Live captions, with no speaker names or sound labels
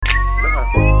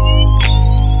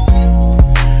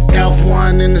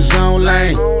F1 in his own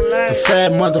lane. A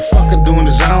fat motherfucker doing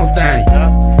his own thing.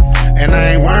 And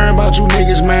I ain't worrying about you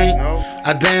niggas, man.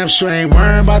 I damn sure ain't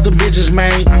worrying about the bitches,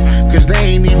 man. Cause they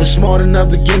ain't even smart enough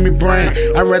to give me brain.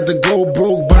 I'd rather go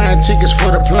broke buying tickets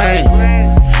for the plane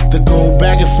to go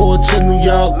back and forth to New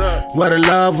York, where the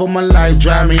love of my life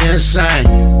drive me insane.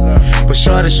 But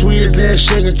shorty sweeter than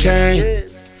sugar cane.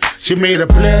 She made a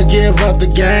player give up the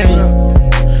game.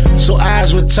 So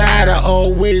eyes were tired, I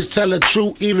always tell the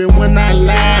truth even when I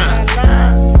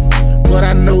lie. But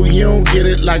I know you don't get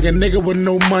it, like a nigga with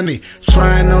no money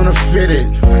trying on to fit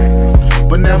it.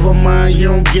 But never mind, you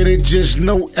don't get it, just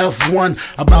know F1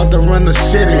 about to run the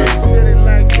city.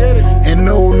 And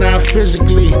no, not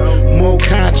physically, more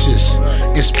conscious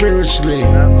and spiritually.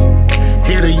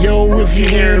 Hit a yo if you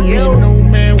hearing me. No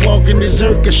man walking this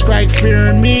earth can strike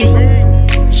fear in me.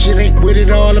 Shit ain't what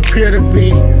it all appear to be.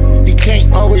 You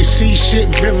can't always see shit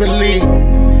vividly,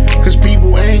 cause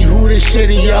people ain't who they say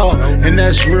they are. And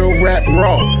that's real rap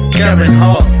raw, Kevin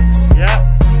Hart.